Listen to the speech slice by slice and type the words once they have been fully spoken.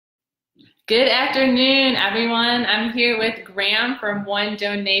Good afternoon, everyone. I'm here with Graham from One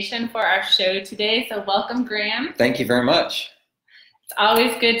Donation for our show today. So welcome, Graham. Thank you very much. It's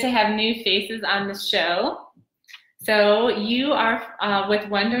always good to have new faces on the show. So you are with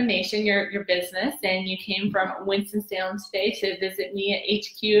One Donation, your business, and you came from Winston-Salem today to visit me at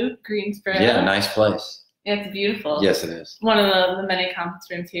HQ Greensboro. Yeah, nice place. It's beautiful. Yes, it is. One of the many conference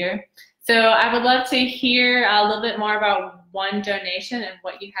rooms here. So I would love to hear a little bit more about One Donation and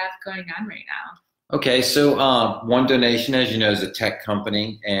what you have going on right now. Okay, so One Donation, as you know, is a tech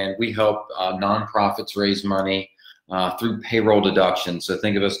company, and we help nonprofits raise money through payroll deduction. So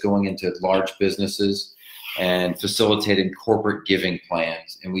think of us going into large businesses and facilitating corporate giving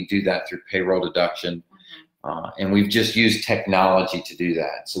plans, and we do that through payroll deduction. And we've just used technology to do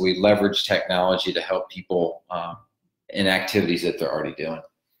that. So we leverage technology to help people in activities that they're already doing.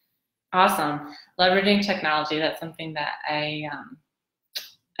 Awesome. Leveraging technology, that's something that I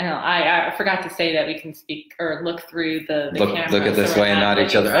forgot to say that we can speak or look through the camera. Look at this way and not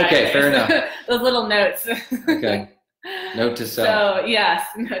each other. Okay, fair enough. Those little notes. Okay. Note to self. So yes,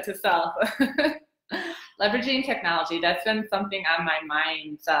 note to self. Leveraging technology, that's been something on my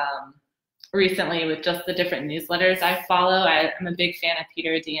mind recently with just the different newsletters I follow. I'm a big fan of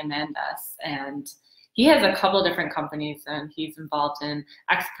Peter Diamandis, and he has a couple different companies, and he's involved in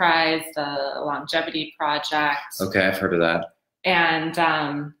XPRIZE, the longevity project. Okay, I've heard of that.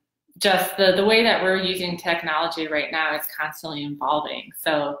 And just the way that we're using technology right now is constantly evolving.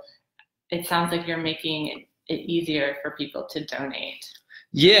 So it sounds like you're making it easier for people to donate.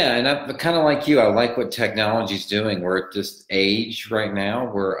 Yeah, and I'm kind of like you. I like what technology's doing. We're at this age right now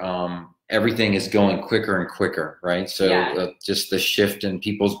where everything is going quicker and quicker, right? So yeah. Just the shift in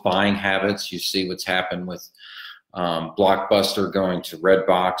people's buying habits. You see what's happened with Blockbuster going to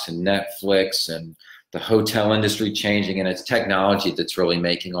Redbox and Netflix, and the hotel industry changing, and it's technology that's really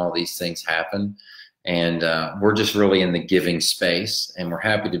making all these things happen. And we're just really in the giving space, and we're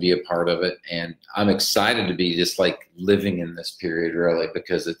happy to be a part of it. And I'm excited to be just like living in this period, really,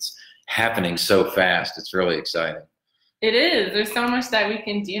 because it's happening so fast. It's really exciting. It is. There's so much that we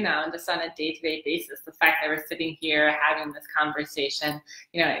can do now just on a day-to-day basis. The fact that we're sitting here having this conversation,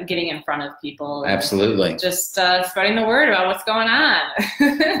 you know, getting in front of people. Absolutely. Just spreading the word about what's going on.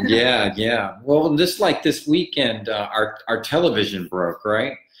 Yeah. Well, just like this weekend, our television broke,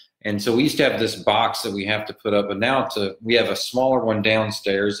 right? And so we used to have this box that we have to put up, but now we have a smaller one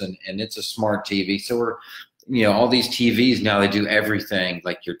downstairs, and it's a smart TV. So we're, you know, all these TVs now, they do everything.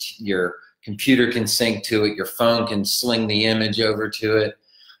 Like your computer can sync to it, your phone can sling the image over to it,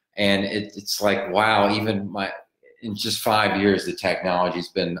 and it's like, wow, even in just 5 years, the technology's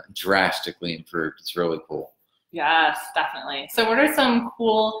been drastically improved. It's really cool. Yes, definitely. So what are some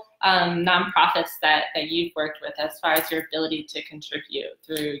cool nonprofits that you've worked with as far as your ability to contribute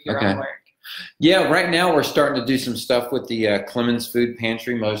through your own work? Yeah, right now we're starting to do some stuff with the Clemens Food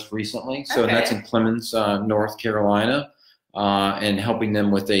Pantry most recently. So that's in Clemens, North Carolina. And helping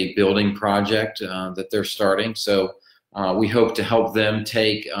them with a building project that they're starting. So we hope to help them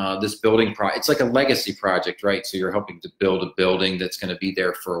take this building project. It's like a legacy project, right? So you're helping to build a building that's going to be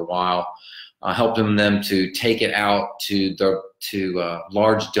there for a while. Helping them to take it out to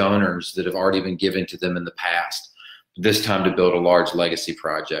large donors that have already been given to them in the past. This time to build a large legacy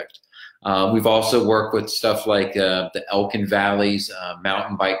project. We've also worked with stuff like the Elkin Valley's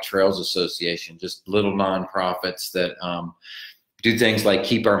Mountain Bike Trails Association, just little nonprofits that do things like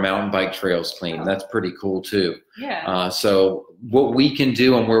keep our mountain bike trails clean. That's pretty cool too. Yeah. So what we can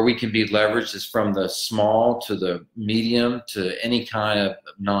do and where we can be leveraged is from the small to the medium to any kind of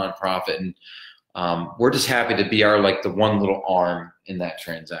nonprofit. And we're just happy to be the one little arm in that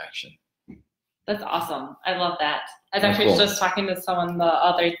transaction. That's awesome. I love that. I was actually just talking to someone the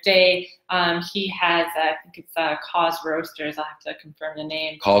other day. He has, I think it's Cause Roasters. I'll have to confirm the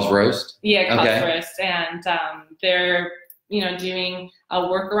name. Cause Roast? Yeah, Cause Roast. And they're, you know, doing a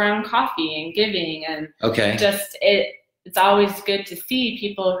work around coffee and giving. And just it's always good to see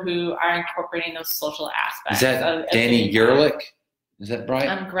people who are incorporating those social aspects. Is that Danny Yerlich? Is that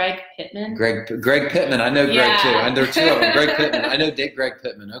right? Greg Pittman. Greg Pittman. I know Greg too. And there are two of them. Greg Pittman. I know Greg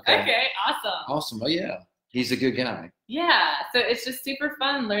Pittman. Okay, awesome. Awesome. Oh yeah. He's a good guy. Yeah. So it's just super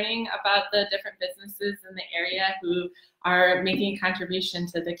fun learning about the different businesses in the area who are making a contribution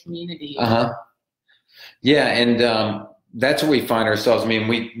to the community. Yeah, and that's where we find ourselves. I mean,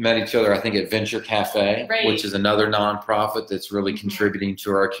 we met each other, I think, at Venture Cafe, which is another nonprofit that's really contributing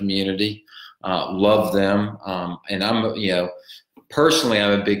to our community. Love them. And I'm, you know, personally,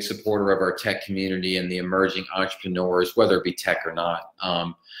 I'm a big supporter of our tech community and the emerging entrepreneurs, whether it be tech or not.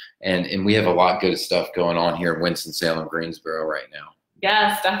 And we have a lot of good stuff going on here in Winston-Salem, Greensboro right now.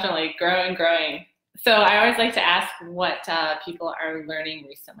 Yes, definitely. Growing, growing. So I always like to ask what people are learning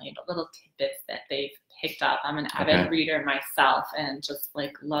recently, the little tidbits that they've picked up. I'm an avid reader myself and just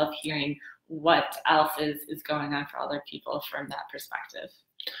like love hearing what else is going on for other people from that perspective.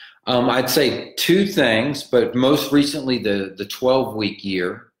 I'd say two things, but most recently the 12-week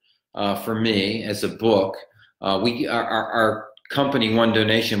year for me as a book. Our company, One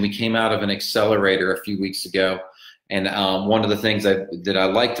Donation, we came out of an accelerator a few weeks ago. And one of the things that I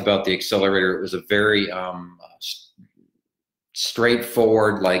liked about the accelerator, it was a very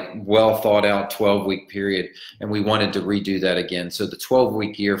straightforward, like well thought out 12-week period. And we wanted to redo that again. So the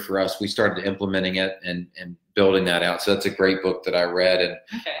 12-week year for us, we started implementing it and building that out. So that's a great book that I read. And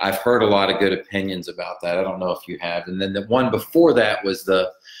I've heard a lot of good opinions about that. I don't know if you have. And then the one before that was the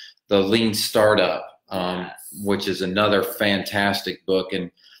Lean Startup, which is another fantastic book.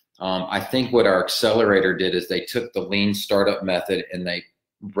 And I think what our accelerator did is they took the Lean Startup method and they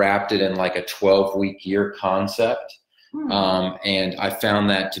wrapped it in like a 12-week year concept. And I found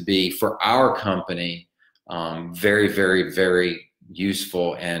that to be, for our company, very, very, very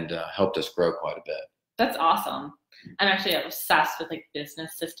useful and helped us grow quite a bit. That's awesome. I'm actually obsessed with like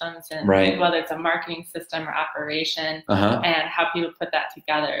business systems and whether it's a marketing system or operation and how people put that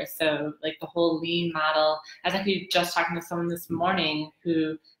together. So like the whole lean model, I was actually just talking to someone this morning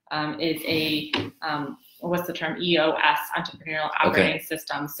who is a, what's the term, EOS, Entrepreneurial Operating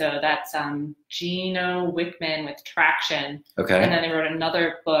System. So that's Gino Wickman with Traction. And then they wrote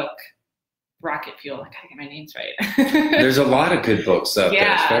another book, Rocket Fuel. I gotta get my names right. There's a lot of good books out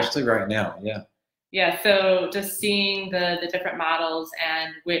there, especially right now. Yeah, so just seeing the different models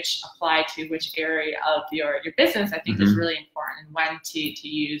and which apply to which area of your business, I think is really important, and when to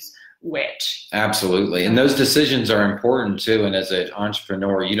use which. Absolutely, and those decisions are important too. And as an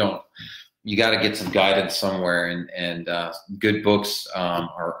entrepreneur, you got to get some guidance somewhere, and good books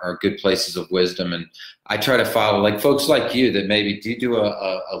are good places of wisdom. And I try to follow, like folks like you that maybe do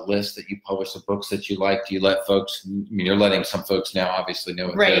a list that you publish of books that you like. Do you let folks? I mean, you're letting some folks now obviously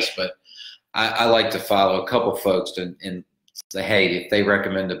know this, but I like to follow a couple folks and say, hey, if they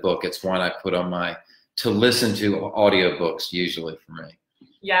recommend a book, it's one I put on my to listen to audiobooks usually for me.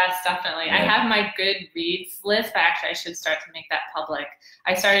 Yes, definitely. I have my Goodreads list, but actually I should start to make that public.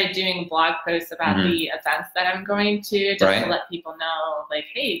 I started doing blog posts about the events that I'm going to, just to let people know, like,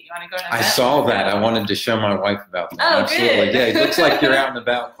 hey, you want to go to an event? I saw that. I wanted to show my wife about that. Oh, absolutely. Good. Yeah, it looks like you're out and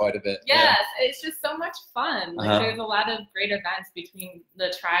about quite a bit. Yes, it's just so much fun. Like, there's a lot of great events between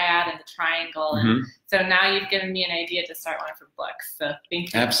the Triad and the Triangle, and so now you've given me an idea to start one for books. So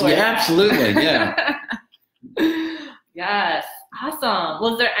thank you. Absolutely, yeah. Yes, awesome.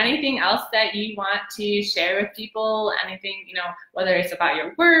 Well, is there anything else that you want to share with people? Anything, whether it's about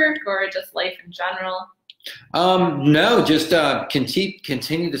your work or just life in general? No, just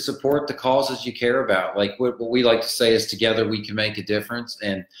continue to support the causes you care about. Like what we like to say is together we can make a difference.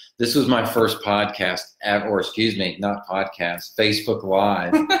 And this was my first podcast, not podcast, Facebook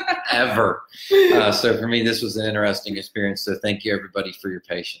Live ever. So for me, this was an interesting experience. So thank you everybody for your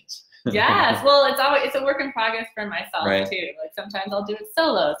patience. Yes, well, it's a work in progress for myself too. Like sometimes I'll do it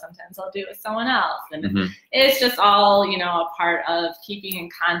solo, sometimes I'll do it with someone else, and it's just all a part of keeping in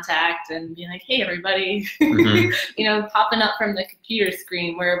contact and being like, hey, everybody, popping up from the computer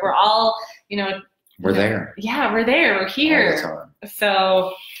screen where we're all, we're there. Yeah, we're there. We're here. All the time.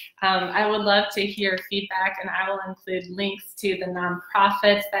 So I would love to hear feedback, and I will include links to the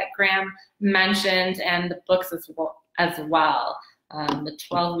nonprofits that Graham mentioned and the books as well. The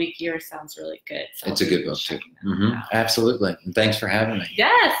 12-week year sounds really good. So it's a good book too. Absolutely. And thanks for having me.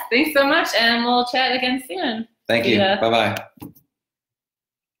 Yes, thanks so much. And we'll chat again soon. Thank you. Bye-bye.